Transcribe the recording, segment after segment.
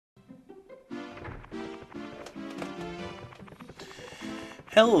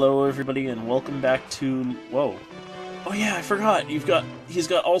Hello everybody and welcome back to... Whoa. Oh yeah, I forgot. He's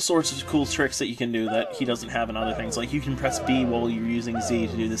got all sorts of cool tricks that you can do that he doesn't have in other things. Like you can press B while you're using Z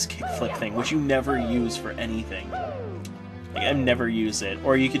to do this kickflip thing, which you never use for anything. Like I've never used it.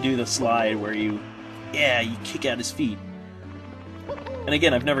 Or you could do the slide where you kick out his feet. And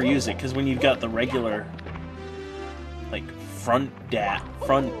again, I've never used it because when you've got the regular like front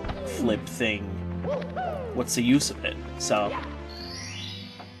flip thing, what's the use of it? So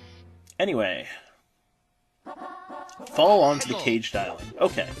anyway, fall onto the cage dialing.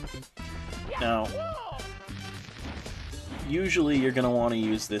 Okay. Now, usually you're going to want to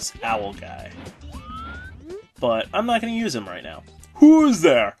use this owl guy. But I'm not going to use him right now. Who is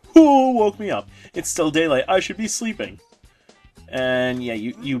there? Who woke me up? It's still daylight. I should be sleeping. And yeah,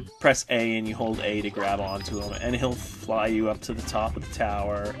 you press A and you hold A to grab onto him, and he'll fly you up to the top of the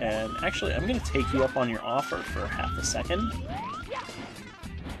tower. And actually, I'm going to take you up on your offer for half a second,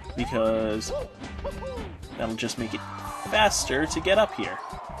 because that'll just make it faster to get up here.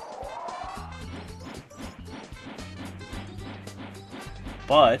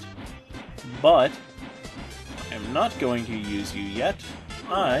 But I'm not going to use you yet.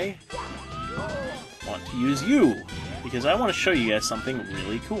 I want to use you, because I want to show you guys something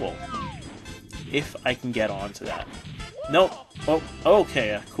really cool. If I can get onto that. Nope. Oh,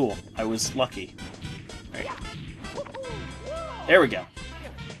 okay, cool. I was lucky. Right. There we go.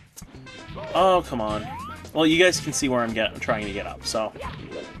 Oh, come on. Well, you guys can see where I'm trying to get up, so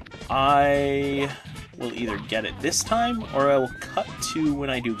I will either get it this time, or I will cut to when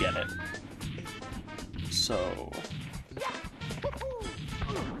I do get it. So...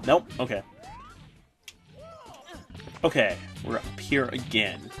 Nope, okay. Okay, we're up here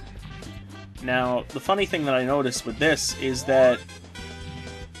again. Now, the funny thing that I noticed with this is that...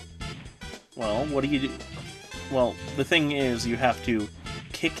 Well, what do you do? Well, the thing is, you have to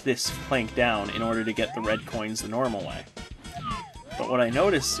kick this plank down in order to get the red coins the normal way. But what I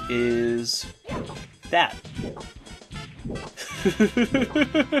noticed is... that.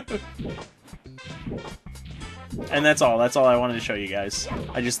 And that's all I wanted to show you guys.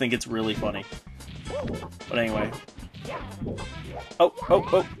 I just think it's really funny. But anyway.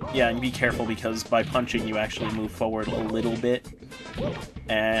 Oh! Yeah, and be careful, because by punching you actually move forward a little bit.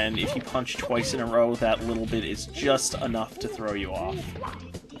 And if you punch twice in a row, that little bit is just enough to throw you off.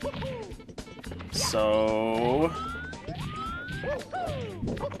 So...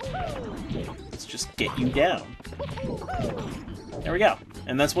 let's just get you down. There we go.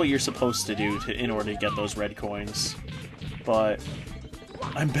 And that's what you're supposed to do in order to get those red coins. But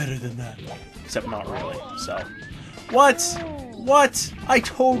I'm better than that. Except not really, so... What? What? I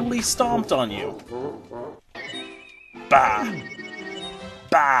totally stomped on you. Bah!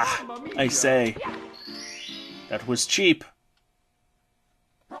 Bah! I say. That was cheap.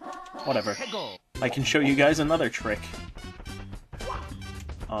 Whatever. I can show you guys another trick.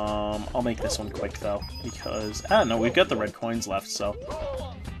 I'll make this one quick, though, because... I don't know, we've got the red coins left, so...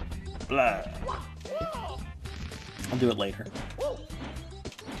 Blah. I'll do it later.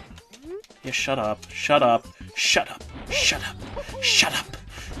 Yeah, shut up. Shut up. Shut up. Shut up. Shut up.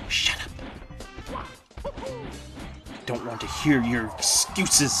 Shut up. I don't want to hear your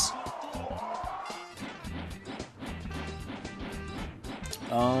excuses.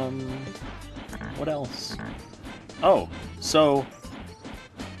 What else? Oh, so...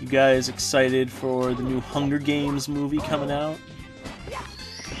 You guys excited for the new Hunger Games movie coming out?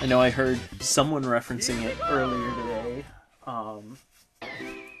 I know I heard someone referencing it earlier today.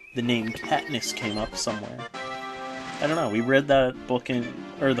 The name Katniss came up somewhere. I don't know, we read that book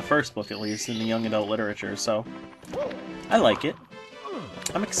or the first book at least, in the young adult literature, so I like it.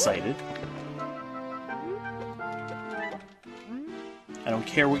 I'm excited. I don't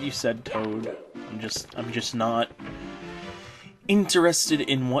care what you said, Toad. I'm just not interested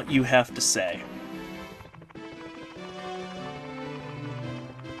in what you have to say.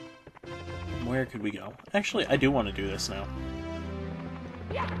 Where could we go? Actually, I do want to do this now.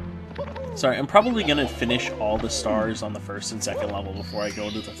 Sorry, I'm probably gonna finish all the stars on the first and second level before I go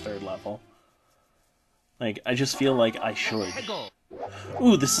to the third level. Like, I just feel like I should.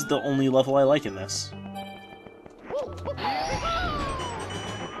 Ooh, this is the only level I like in this.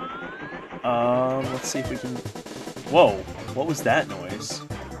 Let's see if we can... Whoa, what was that noise?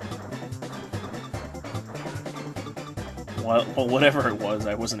 Well, whatever it was,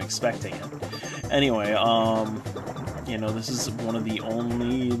 I wasn't expecting it. Anyway, you know, this is one of the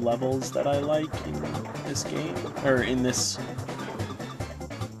only levels that I like in this game, or in this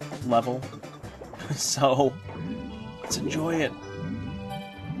level. So, let's enjoy it.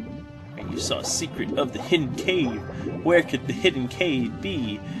 You saw a secret of the hidden cave. Where could the hidden cave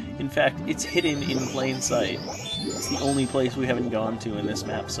be? In fact, it's hidden in plain sight. It's the only place we haven't gone to in this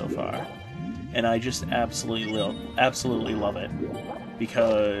map so far. And I just absolutely love it.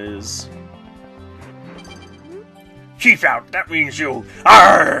 Because... Chief out, that means you.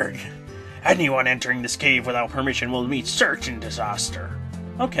 Arrgh! Anyone entering this cave without permission will meet certain disaster.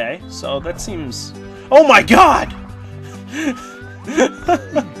 Okay, so that seems... Oh my god!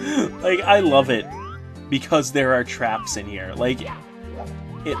 Like, I love it. Because there are traps in here. Like,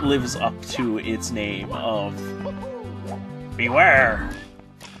 it lives up to its name of... Beware!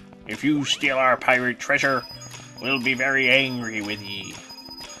 If you steal our pirate treasure, we'll be very angry with ye.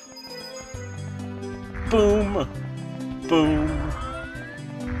 Boom! Boom!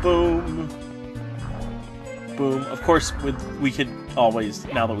 Boom! Boom. Of course, we could always,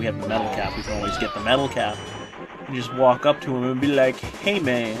 now that we have the metal cap, we can always get the metal cap and just walk up to him and be like, "Hey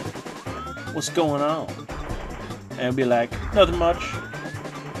man, what's going on?" And be like, "Nothing much.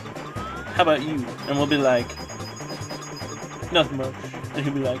 How about you?" And we'll be like, "Nothing much." And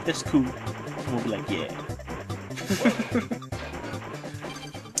he'll be like, "That's cool." And we'll be like, "Yeah."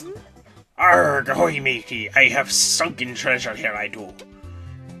 Arrgh, ahoy matey, I have sunken treasure here, I do.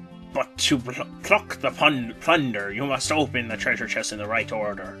 But to pluck the plunder, you must open the treasure chest in the right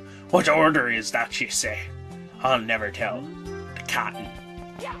order. What order is that, you say? I'll never tell. The cotton.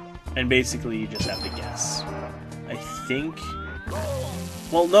 And basically, you just have to guess. I think...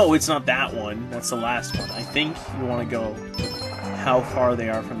 Well, no, it's not that one. That's the last one. I think you want to go how far they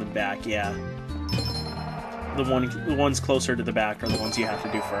are from the back, yeah. The ones closer to the back are the ones you have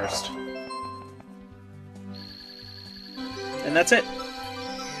to do first. And that's it.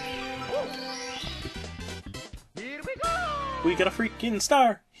 We got a freaking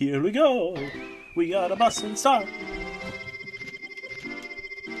star! Here we go! We got a bustin' star!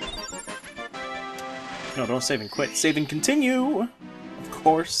 No, don't save and quit. Save and continue! Of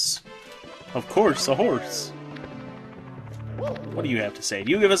course. Of course, a horse. What do you have to say? Do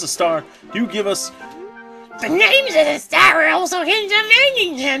you give us a star? Do you give us... The names of the star are also hints of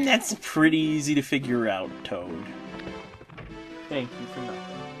naming them. That's pretty easy to figure out, Toad. Thank you for nothing.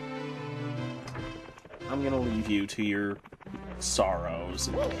 I'm gonna leave you to your sorrows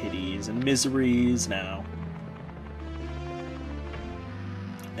and pities and miseries now.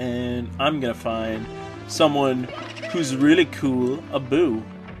 And I'm gonna find someone who's really cool, a boo.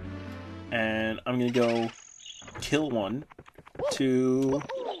 And I'm gonna go kill one to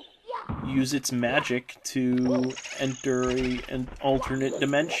use its magic to enter an alternate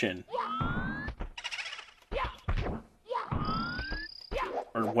dimension.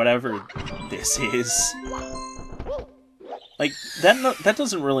 Or whatever this is. Like, that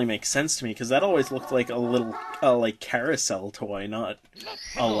doesn't really make sense to me, because that always looked like a little, like, carousel toy, not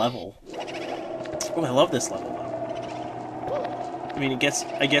a level. Oh, I love this level, though. I mean, I guess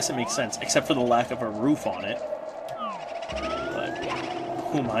it makes sense, except for the lack of a roof on it. But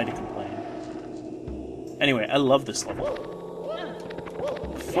who am I to complain? Anyway, I love this level.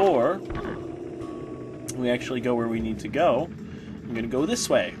 Before we actually go where we need to go, I'm gonna go this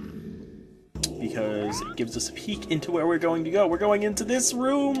way. Because it gives us a peek into where we're going to go. We're going into this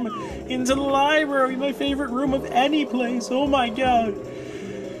room! Into the library! My favorite room of any place! Oh my god!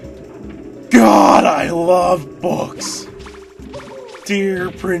 God, I love books!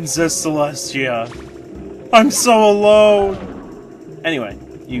 Dear Princess Celestia, I'm so alone! Anyway,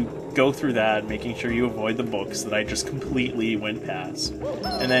 you go through that, making sure you avoid the books that I just completely went past.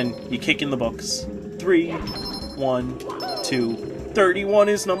 And then you kick in the books. 3, 1, 2, 31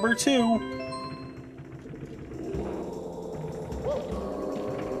 is number 2!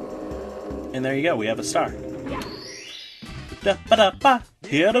 And there you go, we have a star. Da-ba-da-ba,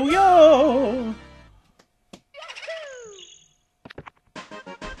 here we go!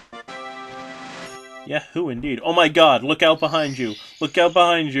 Yahoo indeed. Oh my god, look out behind you! Look out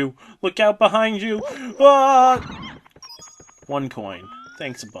behind you! Look out behind you! Ah! 1 coin.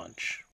 Thanks a bunch.